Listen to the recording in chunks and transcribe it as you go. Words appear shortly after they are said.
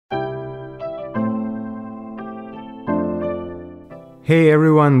Hey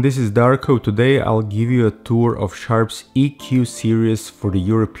everyone, this is Darko. Today I'll give you a tour of Sharp's EQ series for the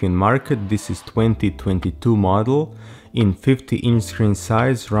European market. This is 2022 model in 50-inch screen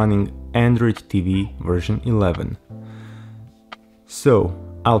size running Android TV version 11. So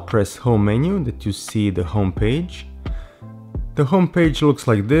I'll press home menu that you see the home page. The home page looks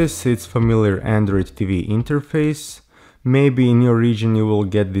like this. It's familiar Android TV interface. Maybe in your region you will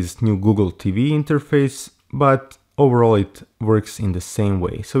get this new Google TV interface, but overall it works in the same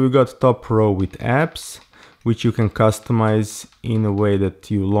way. So we got top row with apps, which you can customize in a way that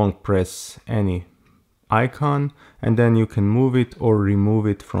you long press any icon and then you can move it or remove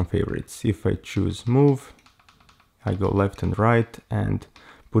it from favorites. If I choose move, I go left and right and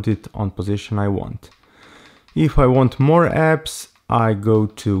put it on position I want. If I want more apps, I go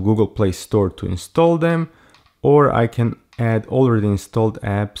to Google Play Store to install them, or I can add already installed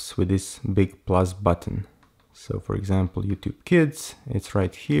apps with this big plus button. So for example, YouTube Kids, it's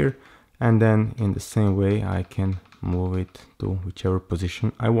right here. And then in the same way, I can move it to whichever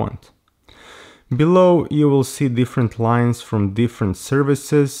position I want. Below, you will see different lines from different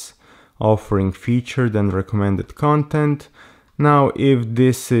services offering featured and recommended content. Now, if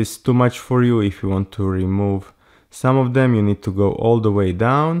this is too much for you, if you want to remove some of them, you need to go all the way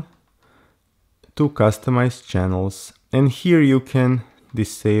down to customize channels. And here you can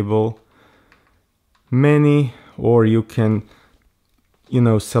disable many, or you can,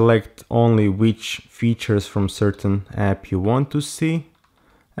 select only which features from certain app you want to see.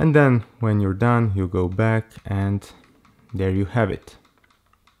 And then when you're done, you go back and there you have it.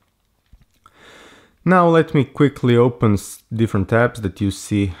 Now let me quickly open different apps that you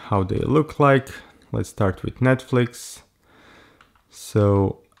see how they look like. Let's start with Netflix,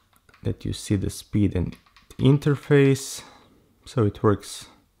 so that you see the speed and interface. So it works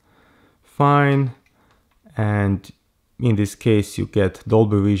fine. And in this case, you get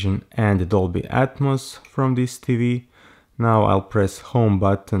Dolby Vision and Dolby Atmos from this TV. Now I'll press home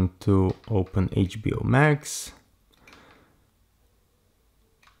button to open HBO Max.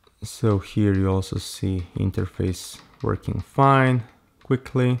 So here you also see interface working fine,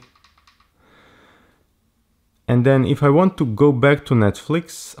 quickly. And then if I want to go back to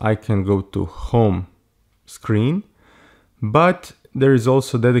Netflix, I can go to home screen, but there is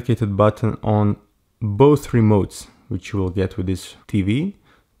also a dedicated button on both remotes, which you will get with this TV.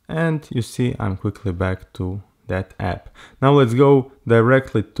 And you see I'm quickly back to that app. Now let's go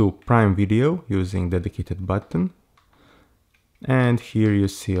directly to Prime Video using dedicated button. And here you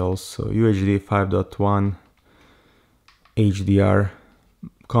see also UHD 5.1 HDR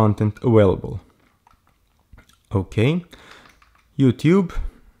content available. Okay, YouTube.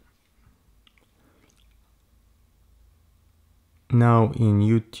 Now in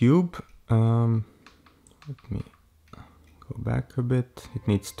YouTube, let me go back a bit. It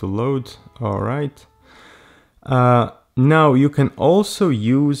needs to load. All right. Now you can also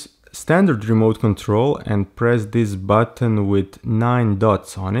use standard remote control and press this button with 9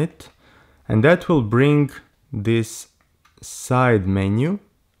 dots on it. And that will bring this side menu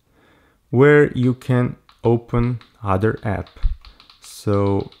where you can open other app.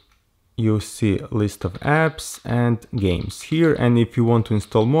 So you see a list of apps and games here, and if you want to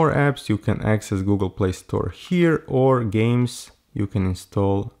install more apps, you can access Google Play Store here, or games you can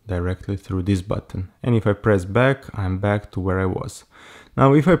install directly through this button. And if I press back, I'm back to where I was.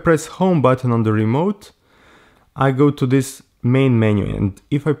 Now if I press home button on the remote, I go to this main menu, and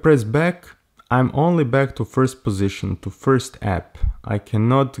if I press back, I'm only back to first position, to first app. I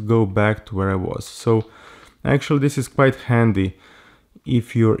cannot go back to where I was. So actually this is quite handy.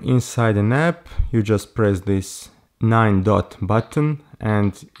 If you're inside an app, you just press this 9 dot button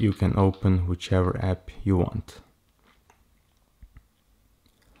and you can open whichever app you want.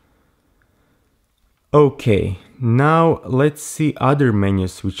 Okay, now let's see other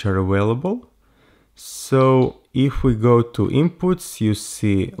menus which are available. So if we go to inputs, you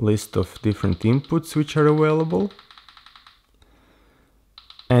see a list of different inputs which are available.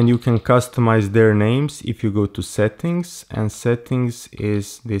 And you can customize their names if you go to settings, and settings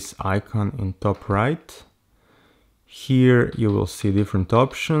is this icon in top right. Here you will see different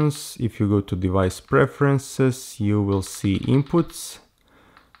options. If you go to device preferences, you will see inputs.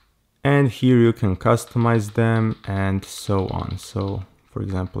 And here you can customize them and so on. So for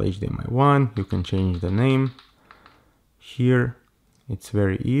example, HDMI 1, you can change the name. Here it's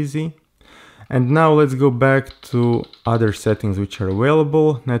very easy. And now let's go back to other settings which are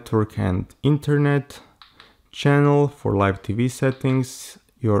available. Network and internet, channel for live TV settings,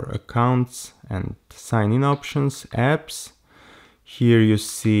 your accounts and sign-in options, apps. Here you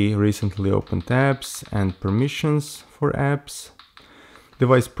see recently opened apps and permissions for apps.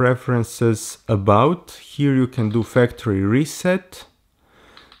 device preferences about. Here you can do factory reset.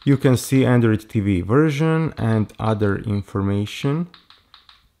 You can see Android TV version and other information.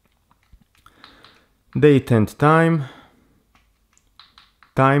 Date and time.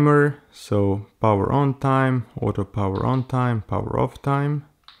 Timer, so power on time, auto power on time, power off time.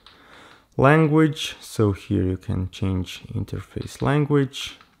 Language, so here you can change interface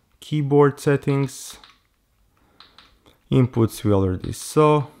language. Keyboard settings. Inputs we already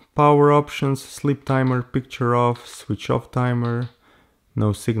saw. Power options, sleep timer, picture off, switch off timer,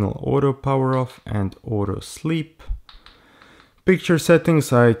 no signal auto power off and auto sleep. Picture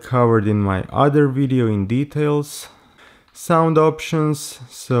settings I covered in my other video in details. Sound options,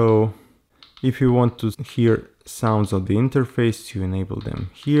 so if you want to hear sounds of the interface, you enable them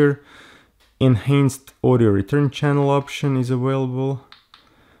here. Enhanced audio return channel option is available.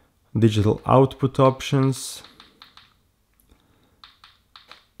 Digital output options.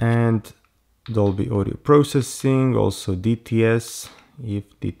 And Dolby audio processing, also DTS, if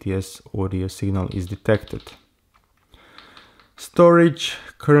DTS audio signal is detected. Storage,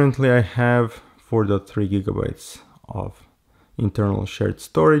 currently I have 4.3 gigabytes of internal shared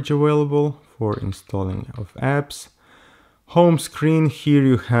storage available for installing of apps. Home screen, here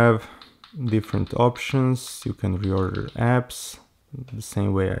you have different options. You can reorder apps the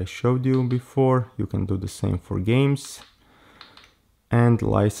same way I showed you before. You can do the same for games. And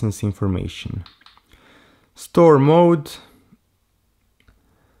license information. Store mode,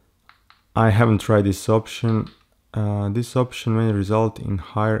 I haven't tried this option. This option may result in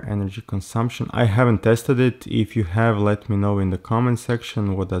higher energy consumption. I haven't tested it. If you have, let me know in the comment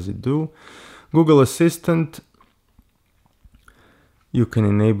section what does it do. Google Assistant, you can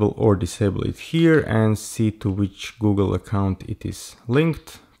enable or disable it here and see to which Google account it is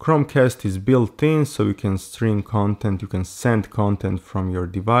linked. Chromecast is built in, so you can stream content, you can send content from your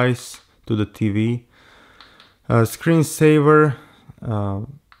device to the TV. Screensaver,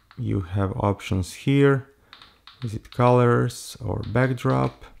 you have options here. Is it colors or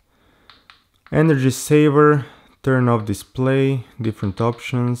backdrop? Energy saver, turn off display, different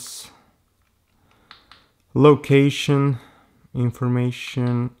options. Location,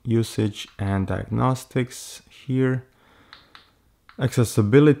 information, usage and diagnostics here.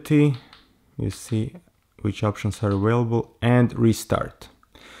 Accessibility, you see which options are available, and restart.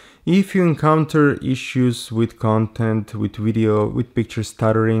 If you encounter issues with content, with video, with picture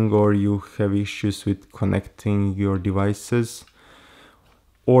stuttering, or you have issues with connecting your devices,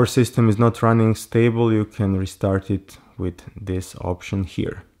 or system is not running stable, you can restart it with this option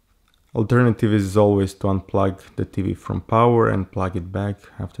here. Alternative is always to unplug the TV from power and plug it back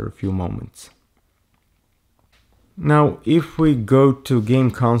after a few moments. Now, if we go to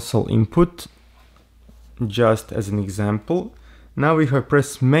game console input, just as an example, now if I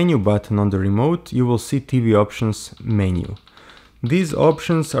press menu button on the remote, you will see TV options menu. These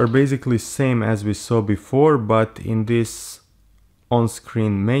options are basically same as we saw before, but in this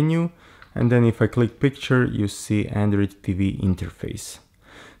on-screen menu, and then if I click picture, you see Android TV interface.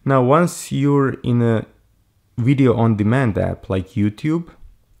 Now, once you're in a video on demand app like YouTube,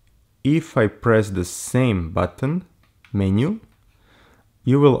 if I press the same button, menu,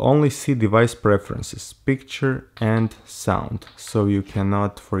 you will only see device preferences, picture and sound. So you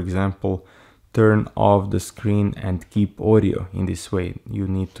cannot, for example, turn off the screen and keep audio in this way. You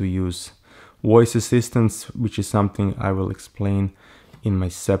need to use voice assistants, which is something I will explain in my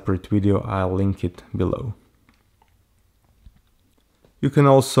separate video. I'll link it below. You can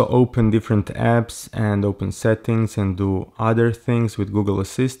also open different apps and open settings and do other things with Google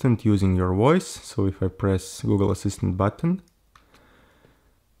Assistant using your voice. So if I press Google Assistant button,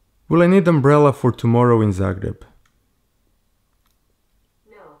 will I need umbrella for tomorrow in Zagreb?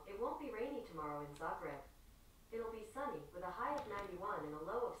 No, it won't be rainy tomorrow in Zagreb. It'll be sunny with a high of 91 and a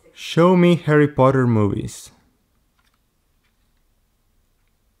low of 60. Show me Harry Potter movies.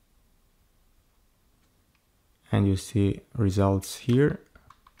 And you see results here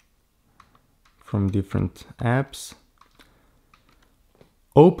from different apps.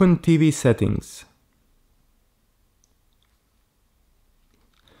 Open TV settings.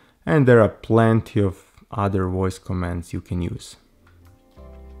 And there are plenty of other voice commands you can use.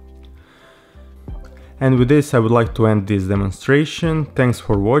 And with this, I would like to end this demonstration. Thanks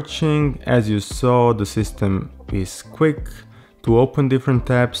for watching. As you saw, the system is quick to open different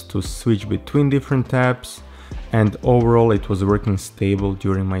tabs, to switch between different tabs, and overall it was working stable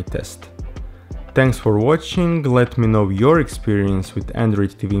during my test. Thanks for watching. Let me know your experience with Android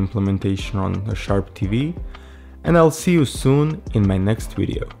TV implementation on a Sharp TV, and I'll see you soon in my next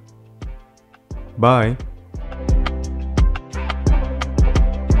video. Bye!